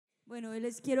Bueno, hoy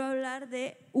les quiero hablar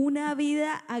de una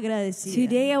vida agradecida.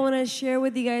 Today I want to share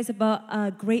with you guys about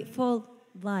a grateful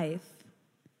life.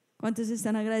 ¿Cuántos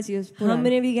están agradecidos por How algo?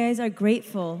 many of you guys are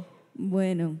grateful?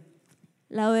 Bueno,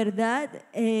 la verdad,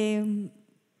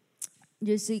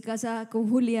 yo estoy casada con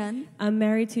Julián. I'm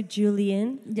married to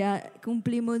Julian. Ya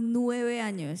cumplimos 9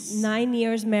 años. 9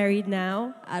 years married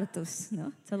now. Hartos,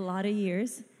 ¿no? It's a lot of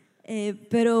years.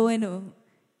 Pero bueno,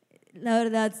 la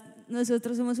verdad,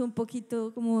 nosotros somos un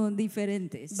poquito como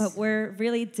diferentes. But we're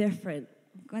really different.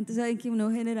 ¿Cuántos saben que uno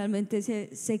generalmente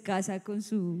se casa con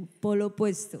su polo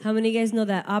opuesto? How many of you guys know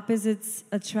that opposites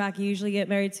attract? You usually get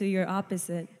married to your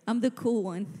opposite. I'm the cool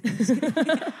one.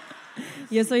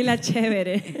 Yo soy la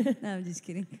chévere. No, I'm just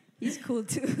kidding. He's cool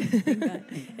too. Thank God.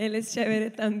 Él es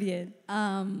chévere también.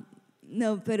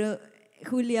 No, pero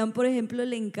Julián, por ejemplo,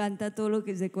 le encanta todo lo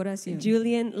que es decoración.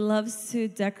 Julian loves to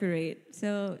decorate.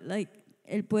 So,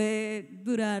 él puede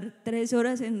durar 3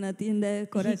 horas en una tienda de He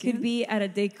decoración could be at a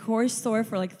decor store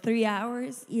for like 3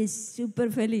 hours, y es súper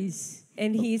feliz.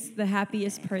 and he's the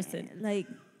happiest person.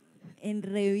 En He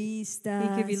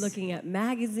revistas could be looking at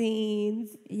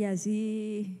magazines, y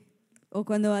así. O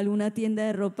cuando va a alguna tienda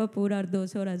de ropa puede durar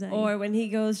 2 horas ahí. or when he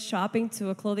goes shopping to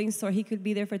a clothing store, he could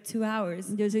be there for 2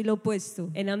 hours. Yo soy lo opuesto.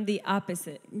 And I'm the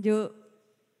opposite. Yo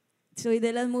soy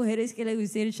de las mujeres que le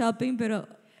gusta ir shopping, pero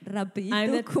rapidito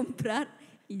I'm the comprar.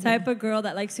 Y ya. Type of girl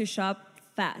that likes to shop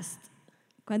fast.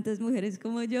 ¿Cuántas mujeres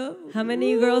como yo? How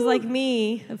many girls like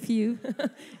me? A few.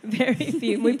 Very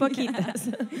few, muy poquitas.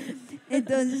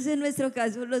 Entonces, en nuestro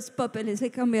caso, los papeles se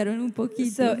cambiaron un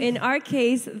poquito. So in our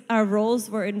case, our roles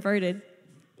were inverted.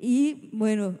 Y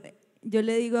bueno, yo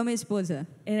le digo a mi esposa,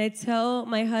 And I tell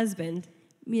my husband,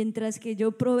 mientras que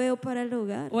yo proveo para el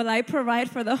hogar, while I provide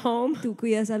for the home, tú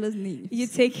cuidas a los niños. you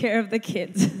take care of the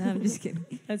kids. No, I'm just kidding.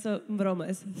 That's what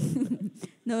bromas.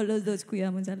 No, los dos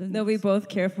cuidamos a los No, niños. we both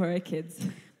care for our kids.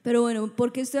 Pero bueno,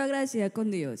 ¿por qué estoy agradecida con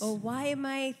Dios? Oh, why am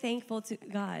I thankful to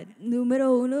God?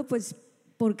 Número 1, pues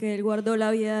porque Él guardó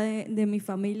la vida de mi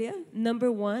familia. Number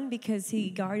 1, because he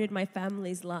guarded my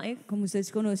family's life. Como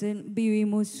ustedes conocen,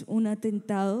 vivimos un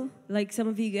atentado, Like some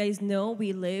of you guys know,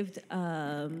 we lived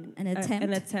An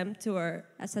an attempt to our.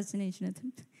 assassination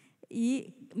attempt.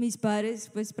 Y mis padres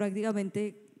pues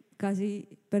prácticamente casi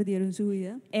perdieron su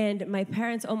vida. And my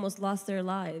parents almost lost their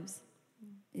lives.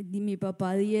 Y mi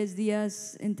papá 10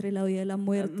 días entre la vida y la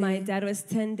muerte. My dad was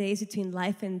 10 days between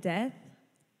life and death.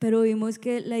 Pero vimos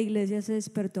que la iglesia se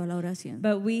despertó a la oración.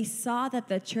 But we saw that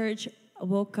the church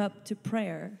woke up to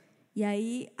prayer. Y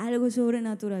ahí algo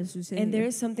sobrenatural And sucedió. there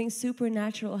is something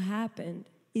supernatural happened.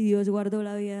 Y Dios guardó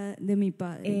la vida de mi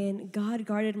padre. And God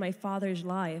guarded my father's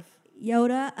life. Y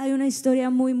ahora hay una historia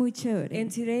muy, muy chévere.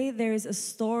 And today there is a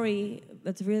story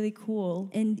that's really cool.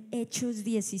 En Hechos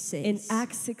 16. In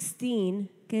Acts 16,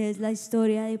 que es la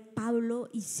historia de Pablo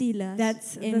y Silas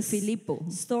that's en the Filipo,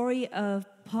 story of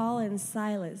Paul and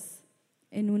Silas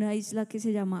en una isla que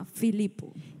se llama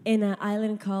Filipo. in an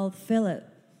island called Philip.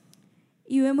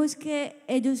 Y vemos que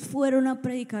ellos fueron a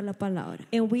predicar la palabra.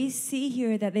 And we see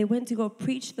here that they went to go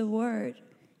preach the word.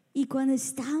 Y cuando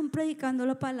estaban predicando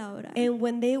la palabra, And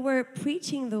when they were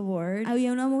preaching the word,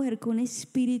 había una mujer con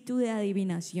espíritu de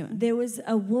adivinación. there was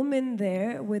a woman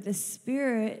there with a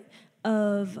spirit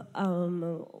of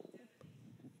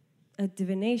a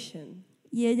divination.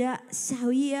 Y ella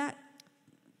sabía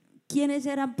quiénes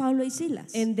eran Pablo y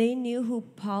Silas. And they knew who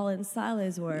Paul and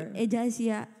Silas were. Ella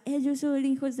decía, ellos son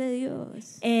hijos de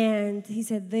Dios. And he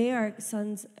said, they are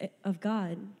sons of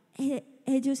God.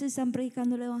 Ellos están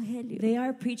predicando el evangelio. They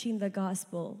are preaching the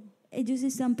gospel. Ellos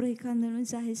están predicando el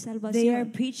mensaje de They are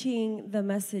salvación. preaching the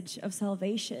message of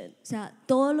salvation. O sea,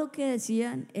 todo lo que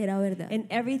decían era verdad. And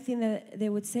everything that they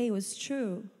would say was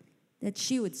true, That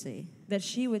she would say. that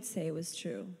she would say was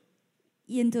true.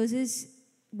 Y entonces,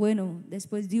 bueno,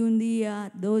 después de un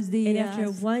día, 2 And días, after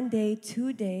 1 day,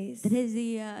 2 days, 3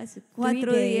 días, 3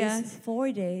 4 días, days,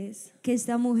 4 days, que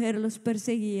esta mujer los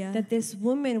perseguía, that this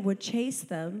woman would chase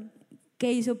them,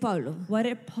 ¿qué hizo Pablo? what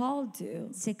did Paul do?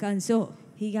 Se cansó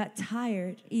He got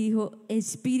tired. y dijo,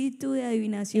 espíritu de He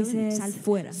adivinación, says, sal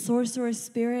fuera. sorcerer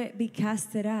spirit, be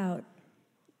casted out.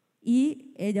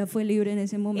 Y ella fue libre en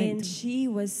ese And momento. she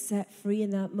was set free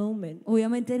in that moment.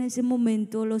 Obviamente en ese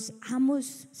momento los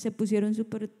amos se pusieron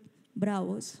súper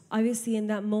bravos Obviously, in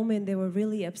that moment, they were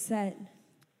really upset.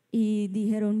 y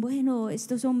dijeron, bueno,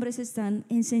 estos hombres están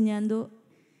enseñando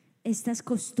estas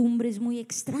costumbres muy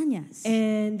extrañas.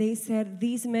 And they said,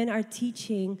 these men are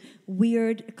teaching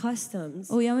weird customs.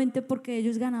 Obviamente porque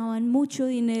ellos ganaban mucho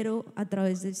dinero a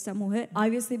través de esta mujer.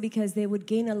 Obviously, because they would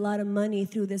gain a lot of money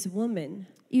through this woman.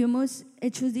 Y vemos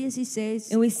Hechos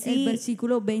 16, And we el see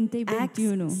versículo 20 y Acts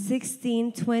 21.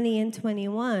 16, 20, and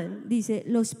 21. Dice,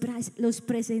 los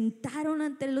presentaron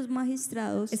ante los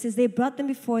magistrados It says they brought them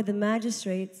before the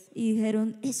magistrates y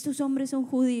dijeron, estos hombres son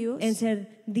judíos and said,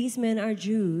 these men are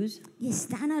Jews y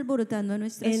están alborotando a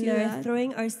nuestra and are ciudad,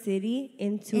 throwing our city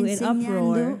into an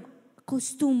uproar enseñando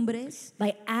costumbres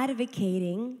by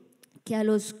advocating que a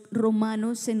los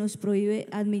romanos se nos prohíbe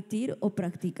admitir o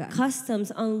practicar.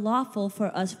 customs unlawful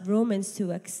for us Romans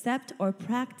to accept or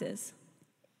practice.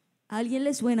 ¿A alguien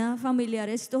le suena familiar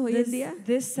esto hoy en día?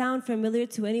 This sound familiar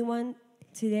to anyone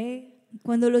today?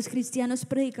 Cuando los cristianos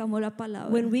predicamos la palabra,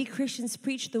 When we Christians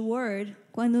preach the word,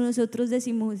 cuando nosotros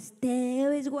decimos, te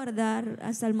debes guardar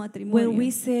hasta el when matrimonio,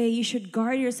 we say you should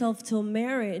guard yourself till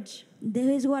marriage,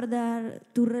 debes guardar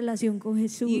tu relación con you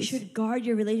Jesús, should guard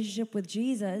your relationship with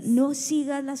Jesus. no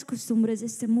sigas las costumbres de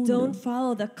este mundo, Don't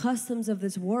follow the customs of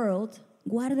this world.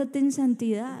 guárdate en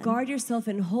santidad. Guard yourself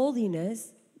in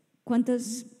holiness.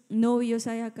 ¿Cuántos novios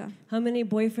hay acá? How many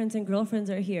boyfriends and girlfriends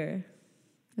are here?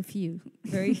 A few.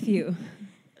 Very few.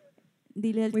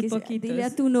 Dile, Muy poquitos. dile a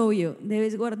tu novio,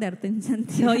 debes guardarte en Tell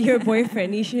santidad. your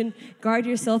boyfriend you should guard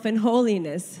yourself in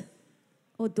holiness,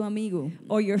 O tu amigo.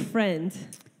 or your friend.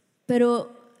 Pero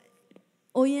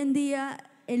hoy en día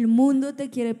el mundo te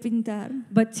quiere pintar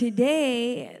But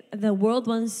today, the world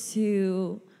wants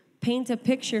to paint a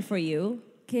picture for you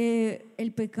que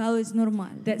el pecado es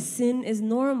normal. that sin is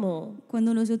normal.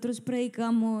 Cuando nosotros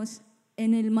predicamos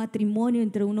en el matrimonio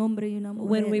entre un hombre y una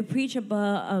When we mujer, preach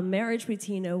about a marriage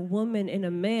between a woman and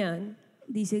a man,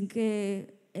 dicen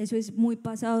que eso es muy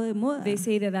pasado de moda, they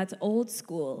say that that's old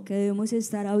school, que debemos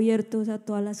estar abiertos a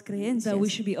todas las that creencias. we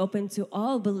should be open to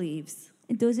all beliefs.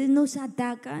 Entonces nos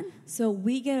atacan So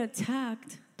we get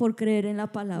attacked por creer en la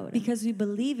palabra. because we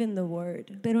believe in the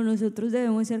word. Pero nosotros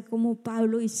debemos ser como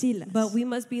Pablo y Silas But we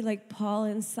must be like Paul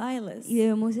and Silas. y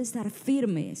debemos estar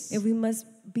firmes And we must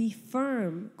be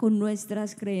firm con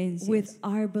nuestras with creencias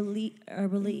our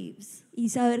beliefs. y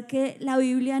saber que la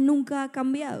Biblia nunca ha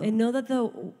cambiado And know that the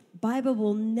Bible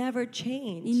will never y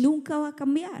change. nunca va a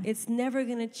cambiar, It's never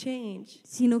going to change.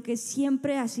 sino que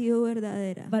siempre ha sido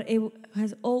verdadera. But it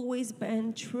has always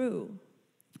been true.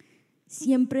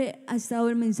 Siempre ha estado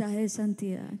el mensaje de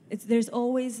santidad. There's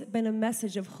always been a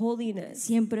message of holiness.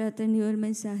 Siempre ha tenido el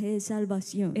mensaje de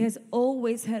salvación. It has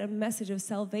always had a message of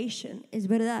salvation. Es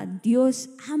verdad, Dios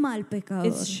ama al pecador,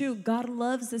 It's true. God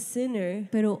loves the sinner,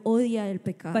 pero odia el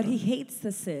pecado. but he hates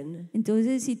the sin.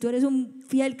 Entonces, si tú eres un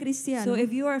fiel cristiano, So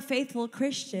if you are a faithful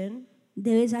Christian,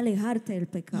 debes alejarte del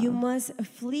pecado you must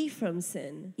flee from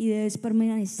sin. y debes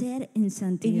permanecer en And you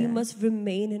santidad. must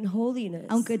remain in holiness.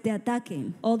 Aunque te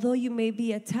ataquen, Although you may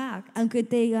be attacked, aunque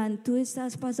te digan, tú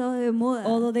estás pasado de moda,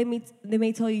 although they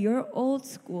may tell you you're old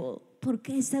school, ¿por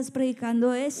qué estás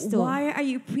predicando esto? why are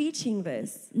you preaching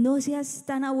this? No seas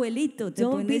tan abuelito, te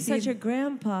Don't pueden be such a decir,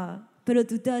 grandpa, pero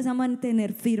tú te vas a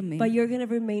mantener firme. but you're going to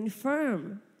remain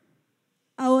firm.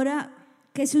 Ahora,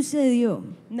 ¿qué sucedió?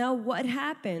 Now, what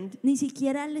happened? Ni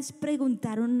siquiera les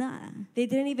preguntaron nada, They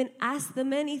didn't even ask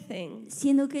them anything,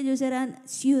 siendo que ellos eran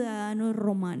ciudadanos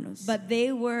romanos but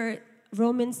they were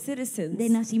Roman de citizens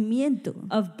nacimiento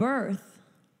of birth.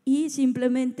 y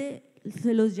simplemente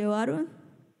se los llevaron,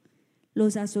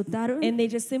 los azotaron, And they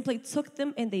just simply took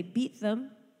them and they beat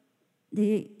them.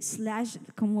 they slash,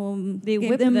 como They gave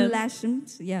whipped them them.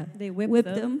 lashings, yeah, They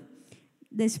whipped them.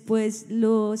 Después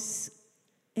los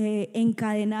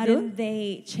encadenaron Then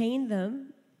they chained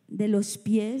them de los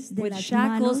pies, de with las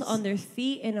shackles manos on their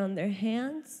feet and on their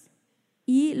hands.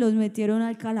 y los metieron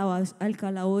al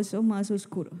calabozo más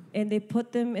oscuro. And they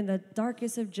put them in the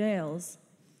darkest of jails.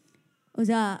 O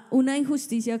sea, una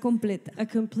injusticia completa. A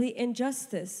complete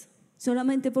injustice.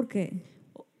 ¿Solamente por qué?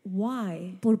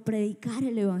 Why? Por predicar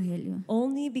el evangelio.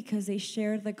 Only because they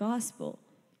shared the gospel.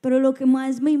 Pero lo que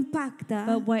más me impacta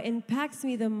But what impacts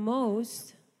me the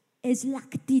most es la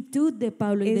actitud de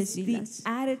Pablo y de is the Silas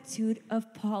attitude of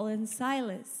Paul and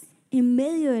Silas. en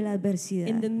medio de la adversidad.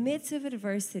 In the midst of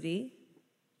adversity,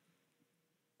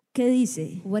 ¿Qué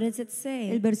dice? what does it El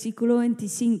say? versículo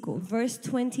 25. Verse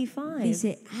 25.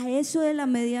 Dice, a eso de la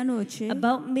medianoche,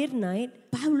 About midnight,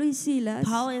 Pablo y Silas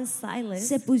Paul and Silas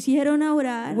se pusieron a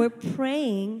orar were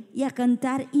praying y a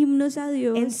cantar himnos a and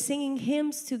Dios singing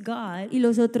hymns to God, y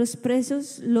los otros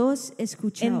presos los and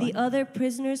escuchaban. the other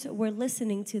prisoners were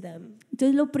listening to them.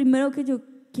 Entonces lo primero que yo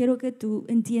quiero que tú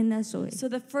entiendas hoy So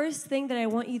the first thing that I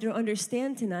want you to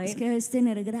understand es tonight que debes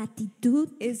tener gratitud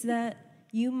is that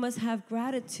you must have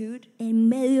gratitude en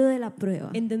medio de la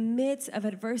prueba. in the midst of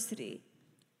adversity.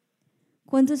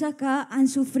 ¿Cuántos acá han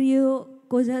sufrido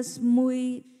cosas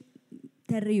muy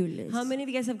terribles? How many of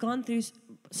you guys have gone through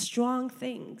strong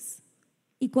things.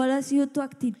 ¿Y cuál ha sido tu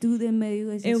actitud en medio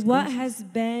de esas And what cosas? has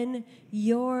been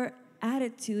your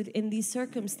attitude in these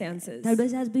circumstances? Tal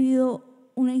vez has vivido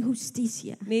una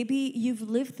injusticia, Maybe you've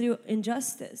lived through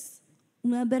injustice,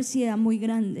 una adversidad muy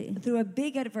grande, through a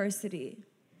big adversity.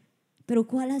 pero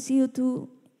 ¿cuál ha sido tu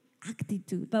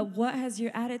actitud? But what has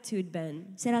your attitude been?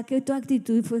 ¿Será que tu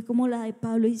actitud fue como la de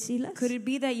Pablo y Silas? Could it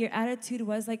be that your attitude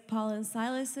was like Paul and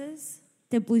Silas's?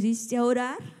 ¿Te pusiste a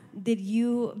orar? Did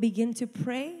you begin to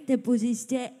pray? ¿Te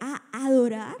pusiste a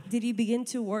adorar Did you begin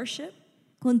to worship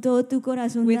con todo tu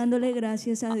corazón With dándole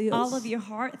gracias a Dios? all of your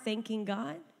heart, thanking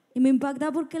God? Y me impacta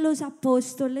porque los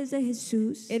apóstoles de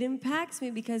Jesús, It impacts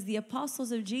me because the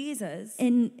apostles of Jesus,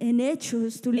 en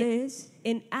Hechos tú lees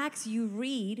in Acts you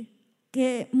read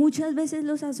que muchas veces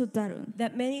los azotaron,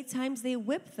 that many times they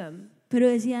whipped them. pero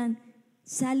decían,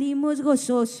 salimos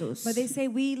gozosos But they say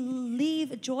we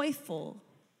leave joyful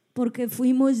porque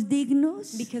fuimos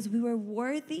dignos because we were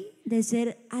worthy de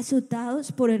ser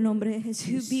azotados por el nombre de to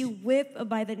Jesús. be whipped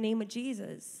by the name of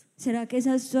Jesus. ¿Será que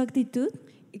esa es tu actitud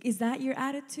Is that your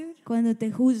attitude? cuando te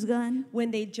juzgan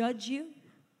When they judge you?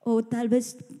 o tal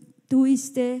vez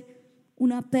tuviste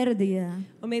una pérdida?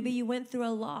 Or maybe you went through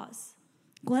a loss.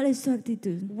 ¿Cuál es tu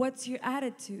actitud? What's your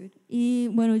attitude? Y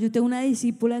bueno, yo tengo una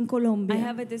discípula en I Colombia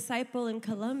have a disciple in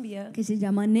Colombia. que se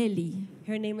llama Nelly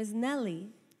Her name is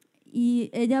Nelly. y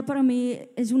ella para mí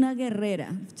es una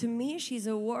guerrera. To me, she's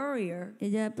a warrior,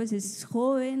 Ella pues es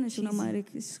joven, es una She's madre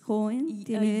que es joven, y-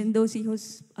 tienen dos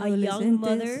hijos a young adolescentes.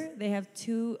 mother. They have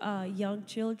two young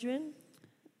children.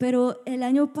 Pero el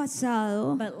año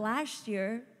pasado But last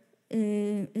year,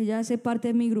 ella hace parte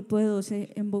de mi grupo de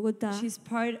 12 en Bogotá. she's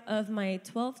part of my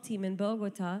 12 team in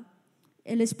Bogota.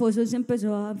 El esposo se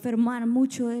empezó a enfermar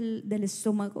mucho del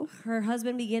estómago Her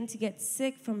husband began to get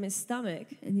sick from his stomach,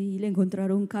 y le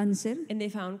encontraron cáncer. and they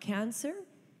found cancer.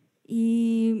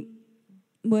 Y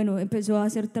bueno, empezó a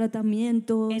hacer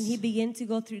tratamientos. And he began to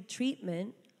go through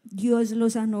treatment. Dios lo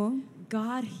sanó.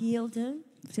 God healed him.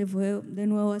 Se fue de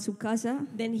nuevo a su casa.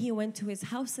 Then he went to his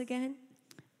house again.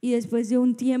 Y después de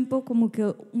un tiempo, como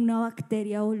que una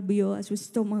bacteria volvió a su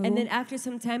estómago. And then after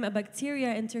some time, a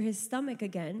bacteria entered his stomach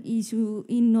again.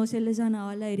 Y no se le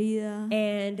sanaba la herida.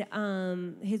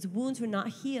 And his wounds were not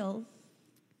healed.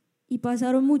 Y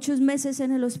pasaron muchos meses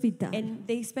en el hospital. And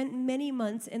they spent many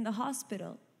months in the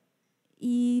hospital.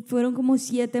 Y fueron como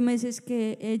 7 meses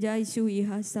que ella y su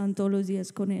hija estaban todos los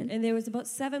días con él. And there was about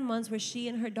 7 months where she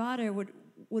and her daughter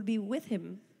would be with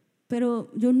him.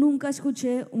 Pero yo nunca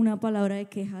escuché una palabra de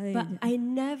queja de But ella. I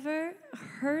never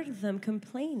heard them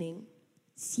complaining.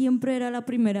 Siempre era la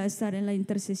primera de estar en la She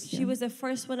intercesión. was the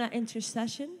first one at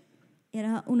intercession.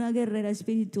 Era una guerrera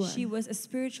espiritual. She was a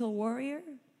spiritual warrior.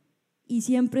 Y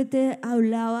siempre te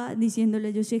hablaba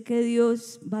diciéndole, yo sé que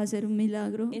Dios va a hacer un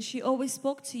milagro. And she always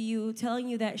spoke to you, telling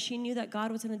you that she knew that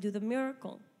God was going to do the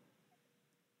miracle.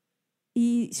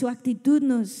 Y su actitud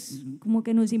como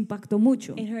que nos impactó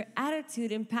mucho. And her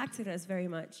attitude impacted us very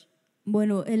much.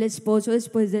 Bueno, el esposo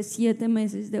después de 7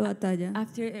 meses de batalla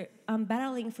After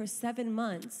battling for 7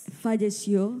 months,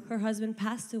 falleció. her husband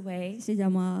passed away. Se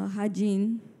llamaba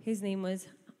Hajin. His name was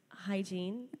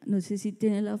Hygiene, No sé si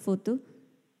tiene la foto.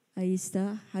 Ahí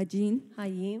está Hajin.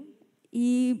 Hayim.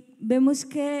 Y vemos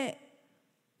que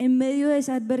en medio de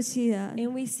esa adversidad,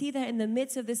 And we see that in the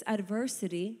midst of this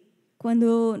adversity,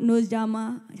 cuando nos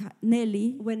llama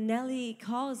Nelly when Nelly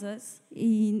calls us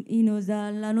y nos da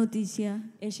la noticia,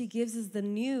 and she gives us the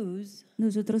news,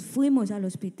 nosotros fuimos al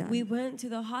hospital. we went to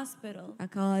the hospital.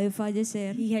 Acaba de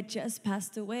fallecer. He had just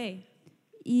passed away.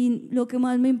 Y lo que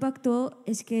más me impactó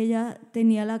es que ella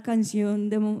tenía la canción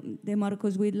de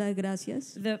Marcos Witt, La de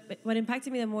Gracias. What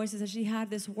impacted me the most is that she had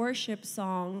this worship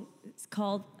song. It's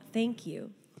called Thank You.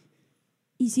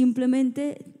 Y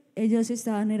simplemente ellos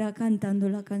era cantando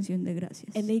la canción de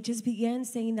gracias. And they just began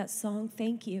singing that song,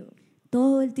 Thank You.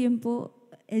 Todo el tiempo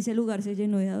ese lugar se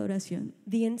llenó de adoración.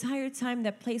 The entire time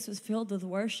that place was filled with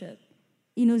worship.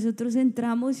 Y nosotros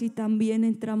entramos y también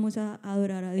entramos a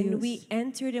adorar a And Dios. we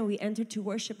entered to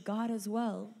worship God as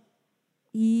well.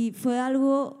 Y fue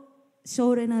algo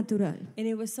sobrenatural, And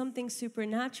it was something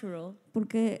supernatural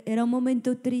porque era un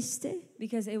momento triste,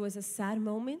 because it was a sad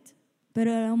moment,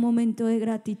 pero era un momento de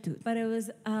gratitud. but it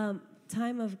was a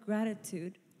time of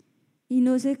gratitude. Y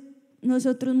no sé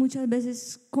nosotros muchas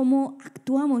veces cómo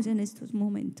actuamos en estos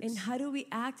momentos. And how do we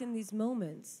act in these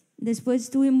moments? Después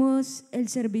tuvimos el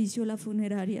servicio, la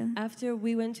funeraria. After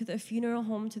we went to the funeral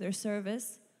home to their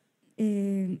service,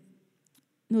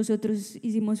 Nosotros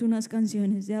hicimos unas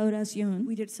canciones de adoración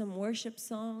we did some worship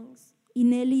songs. y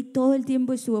Nelly todo el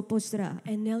tiempo estuvo postrada.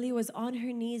 And Nelly was on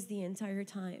her knees the entire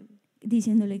time.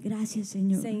 diciéndole gracias,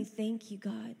 Señor. saying, thank you,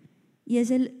 God. Y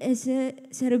ese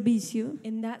servicio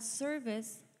And that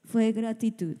service fue de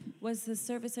gratitud, was the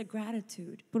service of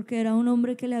gratitude. porque era un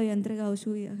hombre que le había entregado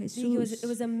su vida a It Jesús.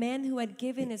 was a man who had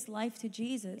given his life to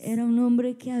Jesus. Era un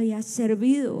hombre que había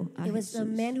servido a It was a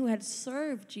Jesús. man who had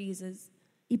served Jesus.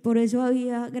 Y por eso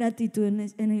había gratitud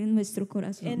en nuestro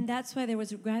corazón. And that's why there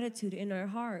was gratitude in our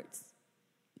hearts.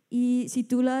 Y si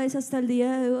tú la ves hasta el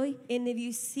día de hoy, And if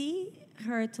you see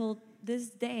her till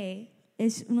this day,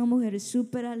 es una mujer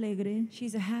súper alegre,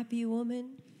 she's a happy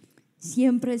woman.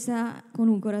 siempre está con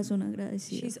un corazón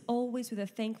agradecido. She's always with a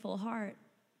thankful heart.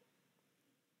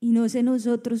 Y no sé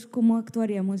nosotros cómo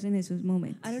actuaríamos en esos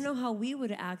momentos. I don't know how we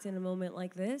would act in a moment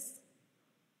like this.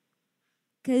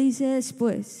 ¿Qué dice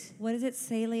después? What does it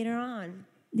say later on?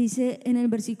 Dice en el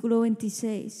versículo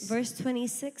 26, Verse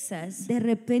 26 says, de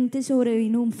repente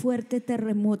sobrevino un fuerte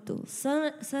terremoto,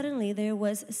 Suddenly there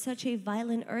was such a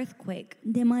violent earthquake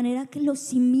de manera que los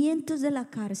cimientos de la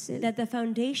cárcel that the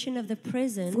foundation of the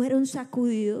prison fueron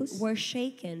sacudidos were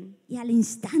shaken. y al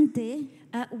instante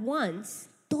At once,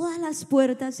 todas las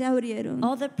puertas se abrieron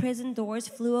all the prison doors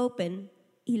flew open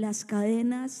y las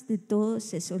cadenas de todos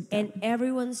se soltaron. and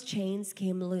everyone's chains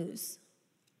came loose.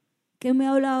 ¿Qué me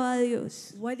hablaba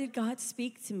Dios? What did God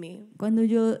speak to me? Cuando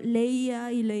yo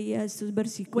leía y leía estos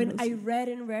versículos, When I read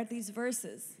and read these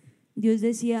verses, Dios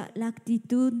decía, la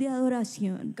actitud de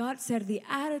adoración, God said the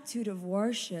attitude of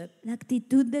worship, la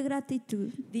actitud de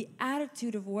gratitud, the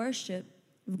attitude of worship,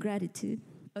 of gratitude,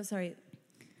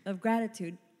 of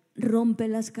gratitude rompe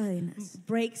las cadenas.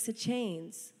 breaks the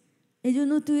chains. Ellos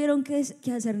no tuvieron que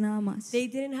hacer nada más. They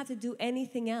didn't have to do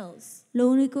anything else.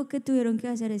 Lo único que tuvieron que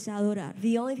hacer es adorar.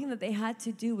 The only thing that they had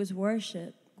to do was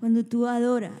worship. Cuando tú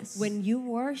adoras When you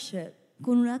worship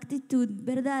con una actitud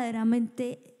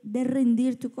verdaderamente de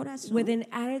rendir tu corazón, with an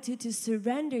attitude to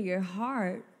surrender your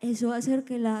heart, eso va a hacer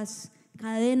que las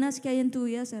cadenas que hay en tu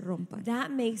vida se rompan. that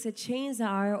makes the chains that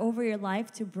are over your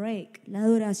life to break. La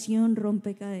adoración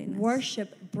rompe cadenas. Worship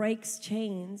breaks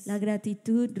chains. La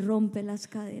gratitud rompe las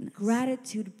cadenas.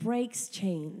 Gratitude breaks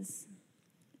chains.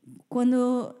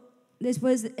 Cuando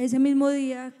después, ese mismo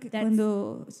día, That's-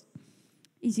 cuando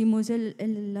hicimos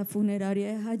la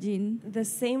funeraria de Hajin, The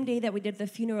same day that we did the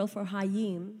funeral for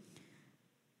Hayim,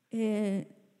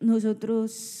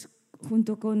 nosotros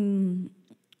junto con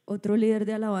otro líder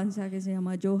de alabanza que se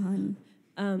llama Johan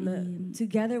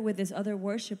together with this other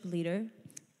worship leader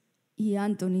y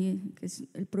Anthony, que es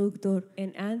el productor,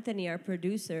 and Anthony, our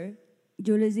producer,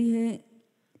 yo les dije,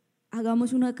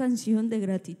 hagamos una canción de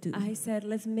gratitud, I said,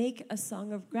 let's make a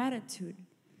song of gratitude.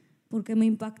 porque me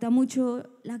impacta mucho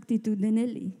la actitud de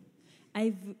Nelly.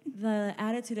 The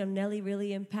attitude of Nelly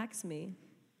really impacts me.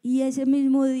 Y ese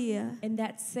mismo día And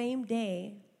that same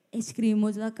day,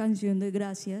 escribimos la canción de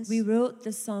gracias we wrote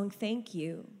the song Thank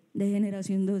You de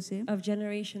Generación 12 of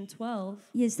Generation 12,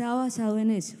 y estaba basado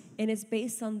en eso and it's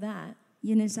based on that,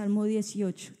 y en el Salmo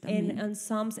 18 también, and on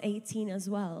Psalms 18 as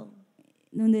well,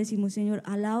 donde decimos, Señor,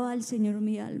 alaba al Señor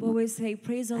mi alma, where we say,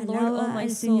 praise the Lord, oh alaba my al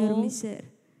Señor soul, mi ser.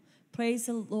 praise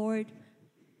the Lord,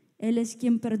 Él es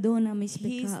quien perdona mis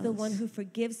He's the one pecados. who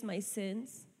forgives my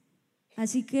sins.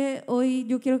 Así que hoy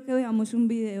yo quiero que veamos un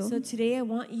video So today I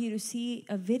want you to see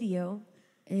a video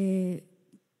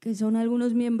que son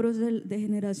algunos miembros de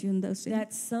Generación 12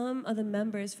 that some of the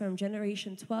members from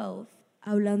Generation 12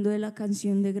 hablando de la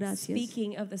canción de gracias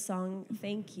speaking of the song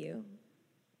Thank You.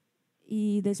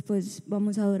 y después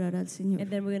vamos a adorar al Señor.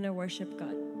 And then we're going to worship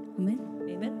God. Amén.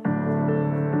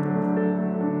 Amen.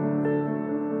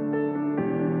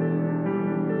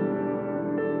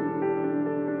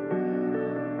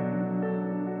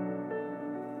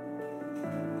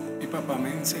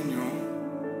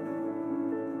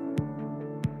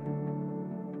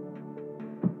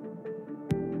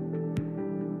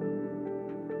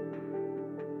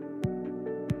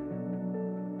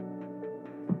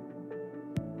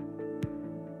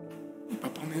 Mi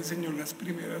papá me enseñó las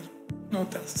primeras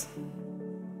notas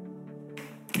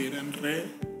que eran re,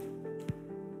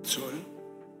 sol,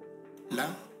 la.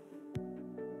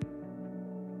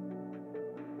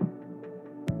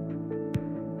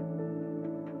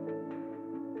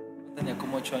 Tenía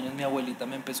como 8 años, mi abuelita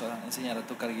me empezó a enseñar a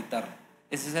tocar guitarra.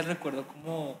 Ese es el recuerdo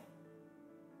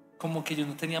como que yo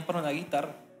no tenía para una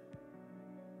guitarra.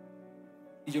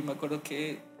 Y yo me acuerdo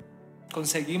que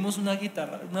conseguimos una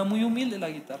guitarra, una muy humilde la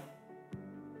guitarra.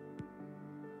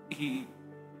 Y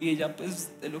ella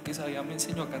pues de lo que sabía me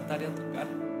enseñó a cantar y a tocar.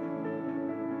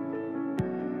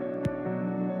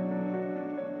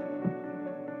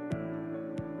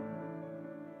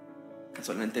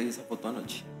 Casualmente vi esa foto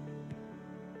anoche.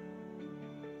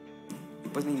 Y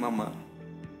pues mi mamá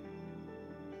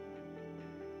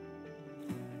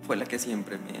fue la que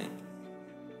siempre me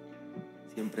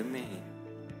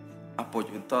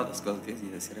apoyó en todas las cosas que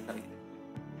decidí hacer en la vida.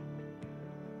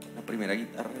 La primera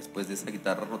guitarra, después de esa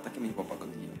guitarra rota que mi papá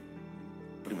consiguió,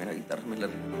 la primera guitarra me la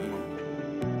regaló mi mamá.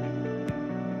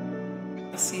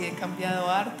 Sí, he cambiado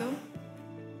harto.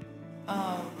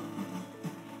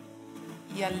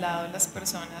 Y al lado de las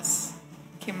personas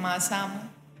que más amo,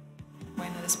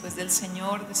 bueno, después del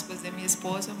Señor, después de mi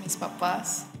esposo, mis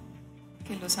papás,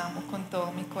 que los amo con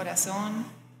todo mi corazón,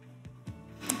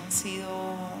 han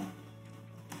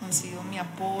sido mi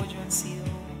apoyo, han sido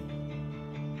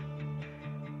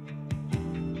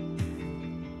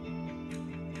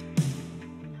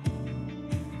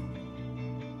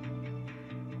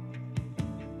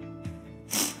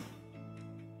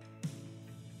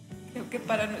creo que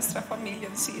para nuestra familia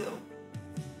han sido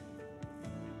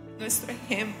nuestro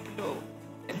ejemplo,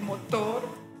 el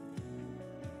motor,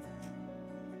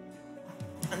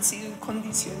 han sido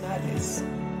incondicionales.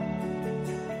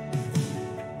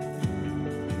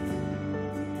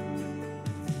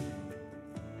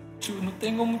 Yo no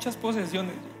tengo muchas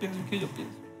posesiones, yo pienso.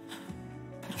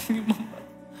 Pero mi mamá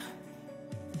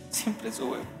siempre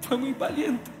fue muy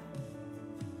valiente.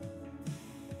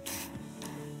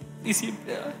 Y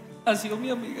siempre ha sido mi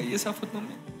amiga, y esa foto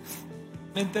me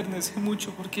enternece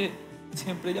mucho porque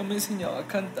siempre ella me enseñaba a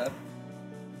cantar,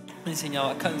 me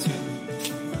enseñaba canciones.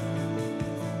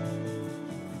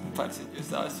 Parce, yo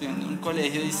estaba estudiando en un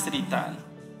colegio distrital,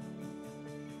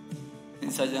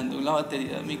 ensayando la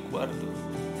batería de mi cuarto.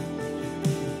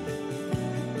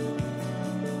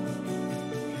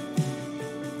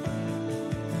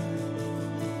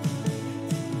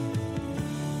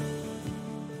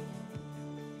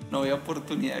 No había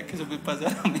oportunidad de que eso me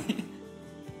pasara a mí.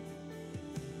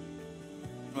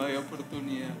 No había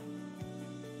oportunidad.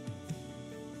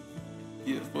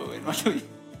 Y después, bueno, lo vi.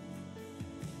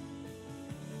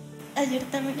 Ayer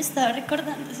también estaba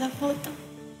recordando esa foto,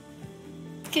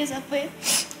 que esa fue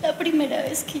la primera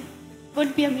vez que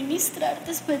volví a ministrar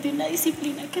después de una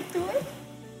disciplina que tuve.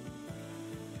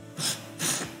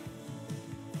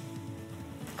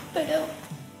 Pero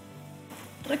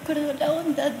recuerdo la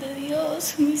bondad de Dios,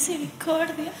 su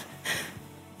misericordia.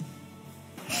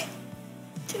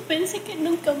 Yo pensé que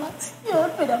nunca más iba a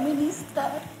volver a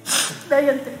ministrar. Le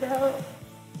había entregado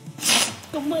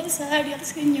como esa área al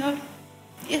Señor.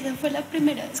 Y esa fue la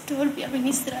primera vez que volví a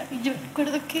ministrar. Y yo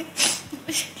recuerdo que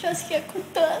lo hacía con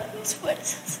todas mis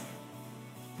fuerzas,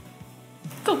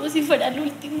 como si fuera el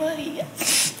último día,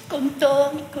 con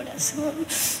todo mi corazón.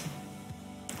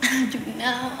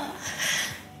 Ayunaba,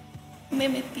 me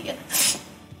metía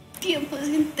tiempos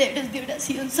enteros de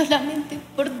oración solamente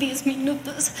por 10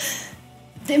 minutos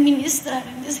de ministrar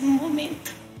en ese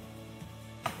momento.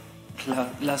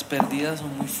 Las pérdidas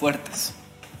son muy fuertes,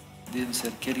 de un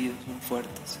ser querido son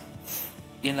fuertes.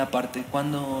 Y en la parte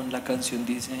cuando la canción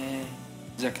dice,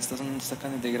 ya que estás en esta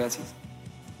canción de gracias,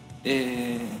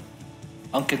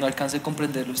 aunque no alcance a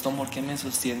comprenderlo, es tu amor que me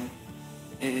sostiene,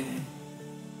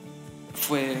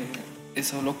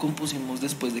 eso lo compusimos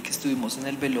después de que estuvimos en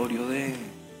el velorio de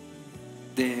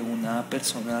una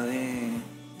persona de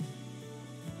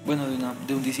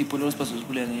un discípulo de los pastores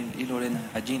Julián y Lorena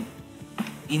Allín.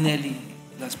 Y Nelly,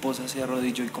 la esposa, se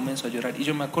arrodilló y comenzó a llorar. Y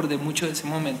yo me acordé mucho de ese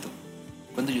momento,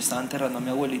 cuando yo estaba enterrando a mi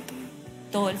abuelito.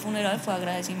 Todo el funeral fue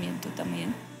agradecimiento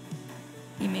también.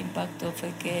 Y me impactó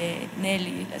fue que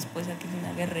Nelly, la esposa, que es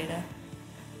una guerrera,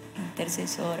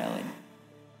 intercesora, bueno,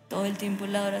 todo el tiempo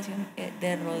en la oración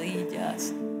de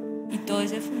rodillas. Y todo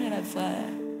ese funeral fue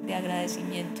de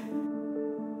agradecimiento.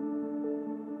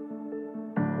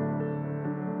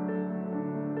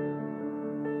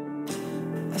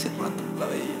 Hace rato la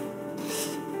veía.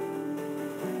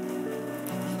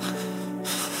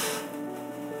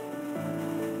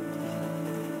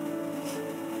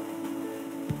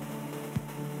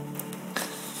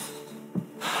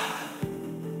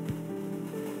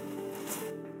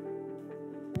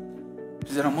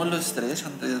 Pues éramos los tres,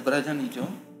 Andrés, Brian y yo.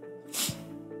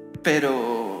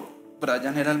 Pero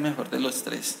Brian era el mejor de los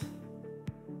tres.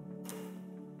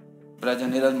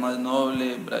 Brian era el más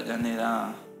noble, Brian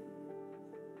era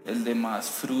el de más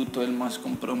fruto, el más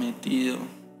comprometido.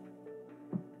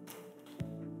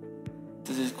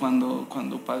 Entonces cuando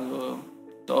pasó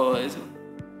todo eso,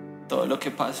 todo lo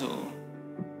que pasó,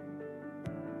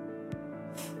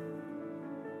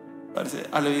 parce,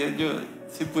 al oír, yo,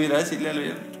 si pudiera decirle al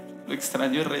oír, lo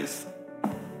extraño el resto.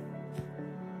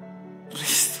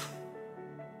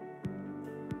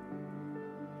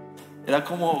 Era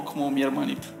como mi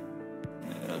hermanito.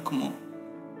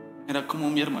 Era como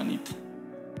mi hermanito.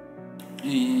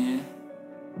 Y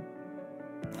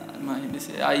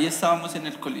imagínense. Ahí estábamos en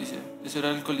el coliseo. Eso era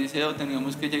el coliseo.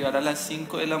 Teníamos que llegar a las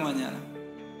 5 de la mañana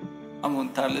a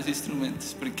montar los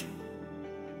instrumentos porque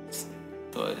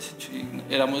todo eso.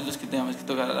 Éramos los que teníamos que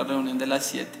tocar a la reunión de las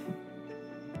 7.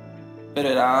 Pero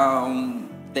era un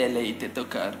deleite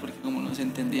tocar porque como nos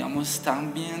entendíamos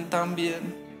tan bien,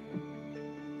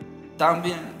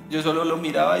 yo solo lo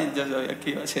miraba y ya sabía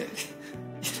qué iba a hacer.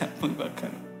 Y era muy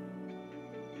bacano.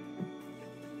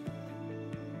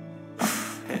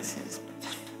 Gracias.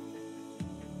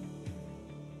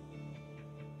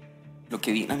 Lo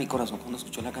que viene a mi corazón cuando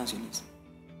escucho la canción es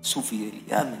su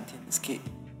fidelidad, ¿me entiendes? Que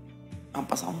han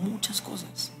pasado muchas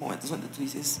cosas, momentos donde tú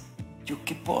dices, ¿yo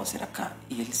qué puedo hacer acá?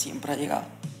 Y Él siempre ha llegado.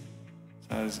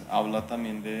 ¿Sabes? Habla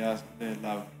también de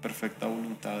la perfecta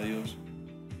voluntad de Dios.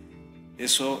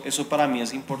 Eso para mí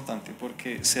es importante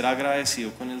porque ser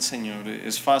agradecido con el Señor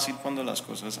es fácil cuando las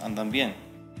cosas andan bien,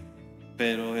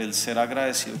 pero el ser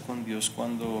agradecido con Dios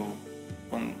cuando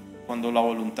la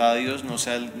voluntad de Dios no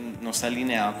está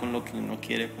alineada con lo que uno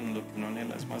quiere, con lo que uno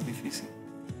anhela, es más difícil.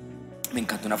 Me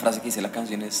encanta una frase que dice la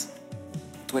canción es,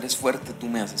 tú eres fuerte, tú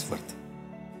me haces fuerte.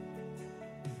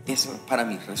 Eso para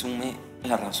mí resume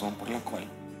la razón por la cual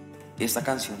esta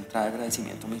canción trae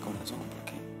agradecimiento a mi corazón,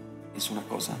 porque es una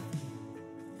cosa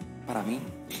para mí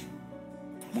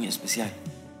muy especial.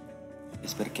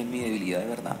 Es ver que en mi debilidad de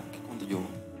verdad, que cuando yo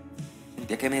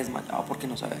sentía que me desmayaba porque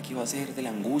no sabía qué iba a hacer, de la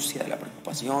angustia, de la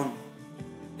preocupación,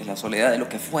 de la soledad, de lo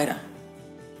que fuera,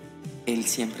 Él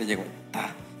siempre llegó,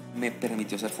 me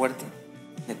permitió ser fuerte,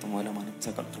 me tomó de la mano y me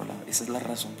sacó al otro lado. Esa es la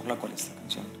razón por la cual esta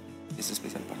canción es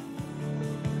especial para mí.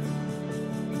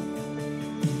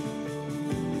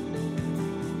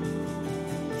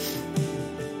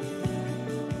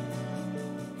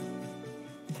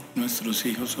 Nuestros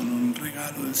hijos son un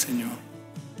regalo del Señor.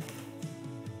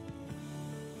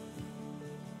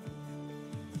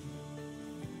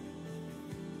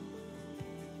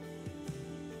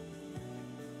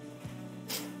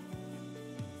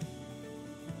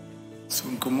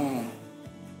 Son como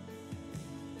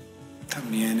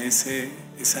también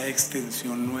esa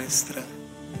extensión nuestra.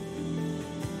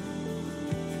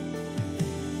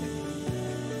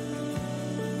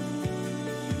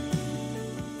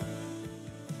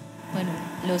 Bueno,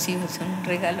 los hijos son un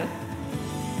regalo.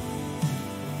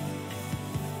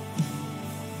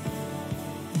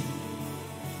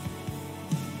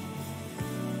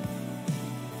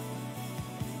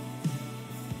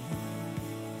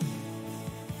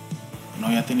 No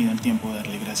había tenido el tiempo de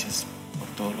darle gracias por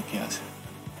todo lo que hace.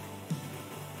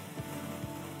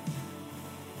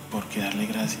 ¿Por qué darle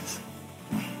gracias?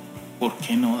 ¿Por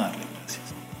qué no darle gracias?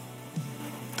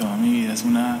 Toda mi vida es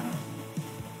una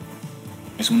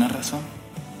razón.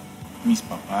 Mis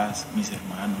papás, mis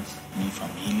hermanos, mi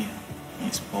familia, mi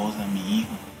esposa, mi hijo,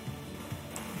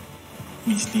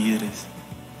 mis líderes,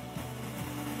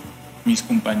 mis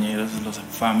compañeros, la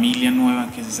familia nueva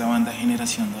que es esa banda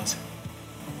Generación 12.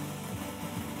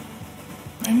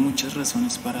 Hay muchas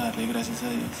razones para darle gracias a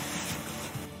Dios.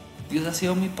 Dios ha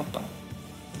sido mi papá.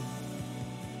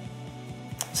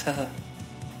 O sea,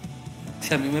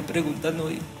 si a mí me preguntan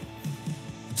hoy,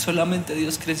 solamente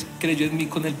Dios creyó en mí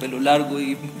con el pelo largo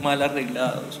y mal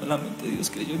arreglado. Solamente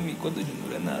Dios creyó en mí cuando yo no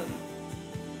era nada.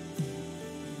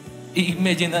 Y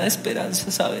me llena de esperanza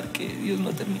saber que Dios no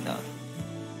ha terminado.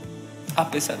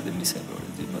 A pesar de mis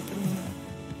errores, Dios no ha terminado.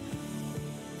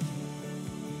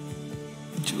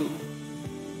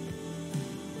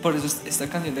 Por eso esta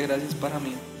canción de gracias para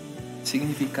mí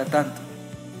significa tanto.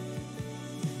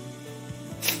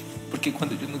 Porque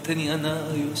cuando yo no tenía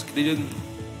nada, Dios creyó en mí.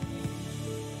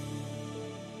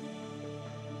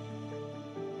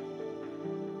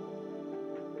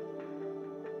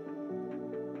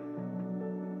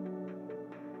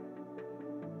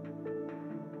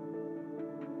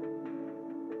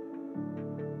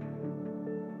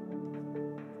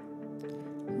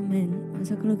 Amén.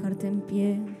 Vas a colocarte en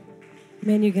pie.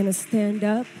 Man, you're gonna stand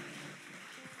up.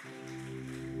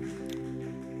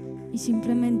 Y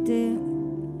simplemente,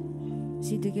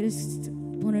 si te quieres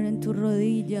poner en tus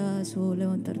rodillas o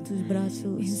levantar tus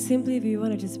brazos, And simply, if you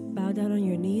want to just bow down on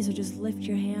your knees or just lift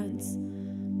your hands.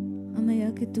 a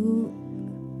medida que tú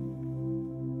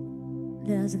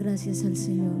le das gracias al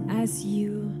Señor, As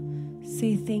you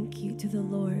say thank you to the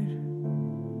Lord,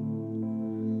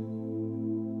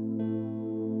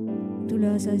 tú le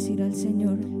vas a decir al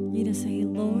Señor, you're gonna say,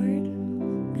 Lord,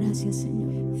 gracias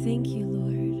Señor, thank you, Lord.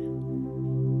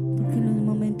 porque en los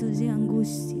momentos de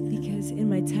angustia, Because in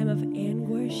my time of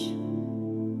anguish,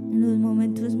 en los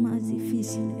momentos más in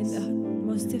difíciles, the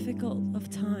most difficult of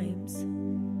times,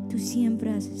 tú siempre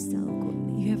has estado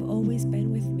conmigo. you have always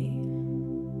been with me.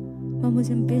 Vamos,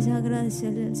 empieza a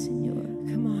agradecerle al Señor.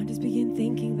 Come on, just begin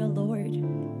thanking the Lord.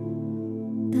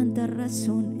 Tantas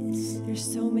razones. There's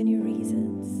so many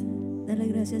reasons. Dale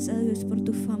gracias a Dios por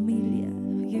tu familia.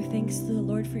 Give thanks to the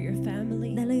Lord for your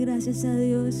family. Dale gracias a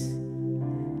Dios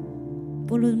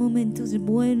por los momentos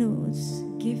buenos.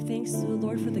 Give thanks to the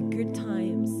Lord for the good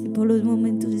times, Y por los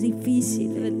momentos for the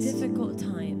difíciles. difficult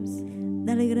times.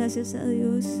 Dale gracias a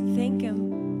Dios Thank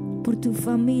Him por tu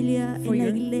familia for en la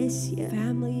your iglesia.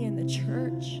 family and the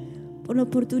church, Por la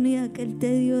oportunidad que Él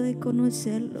te dio de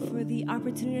conocerlo. for the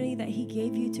opportunity that He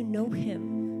gave you to know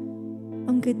Him.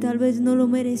 Aunque tal vez no lo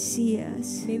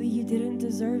merecías, Maybe you didn't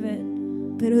deserve it,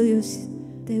 pero Dios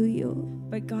te vio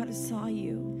but God saw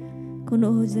you con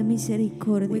ojos de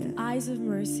misericordia. with eyes of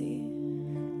mercy.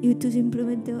 Y tú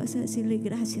simplemente vas a decirle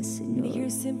gracias, And Señor.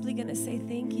 you're simply going to say,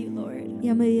 thank you, Lord. Y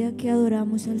a medida que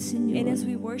adoramos al And Señor, as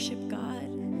we worship God,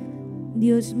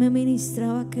 Dios me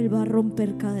ministraba que Él va a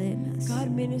romper cadenas. God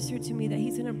ministered to me that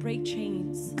He's going to break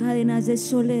chains, Cadenas de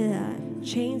soledad,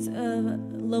 chains of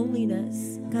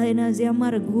loneliness, cadenas de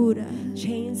amargura,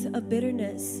 chains of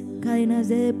bitterness, cadenas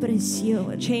de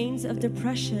depresión, chains of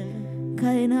depression,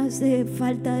 cadenas de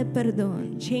falta de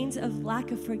perdón. chains of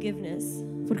lack of forgiveness.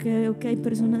 Porque veo que hay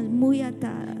personas muy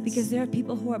atadas Because there are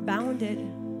people who are bounded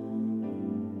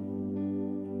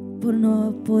por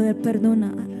no poder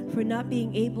perdonar, for not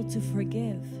being able to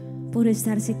forgive, por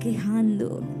estarse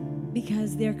quejando.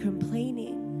 because they're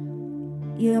complaining.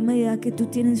 Y a medida que tú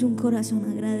tienes un corazón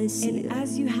And agradecido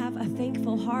as you have a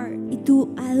thankful heart y tú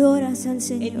adoras al and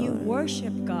you Señor,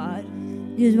 worship God,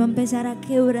 Dios va a empezar a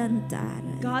quebrantar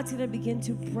God's going to begin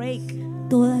to break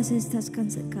todas estas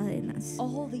cadenas.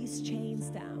 all these chains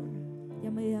down. Y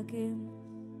a medida que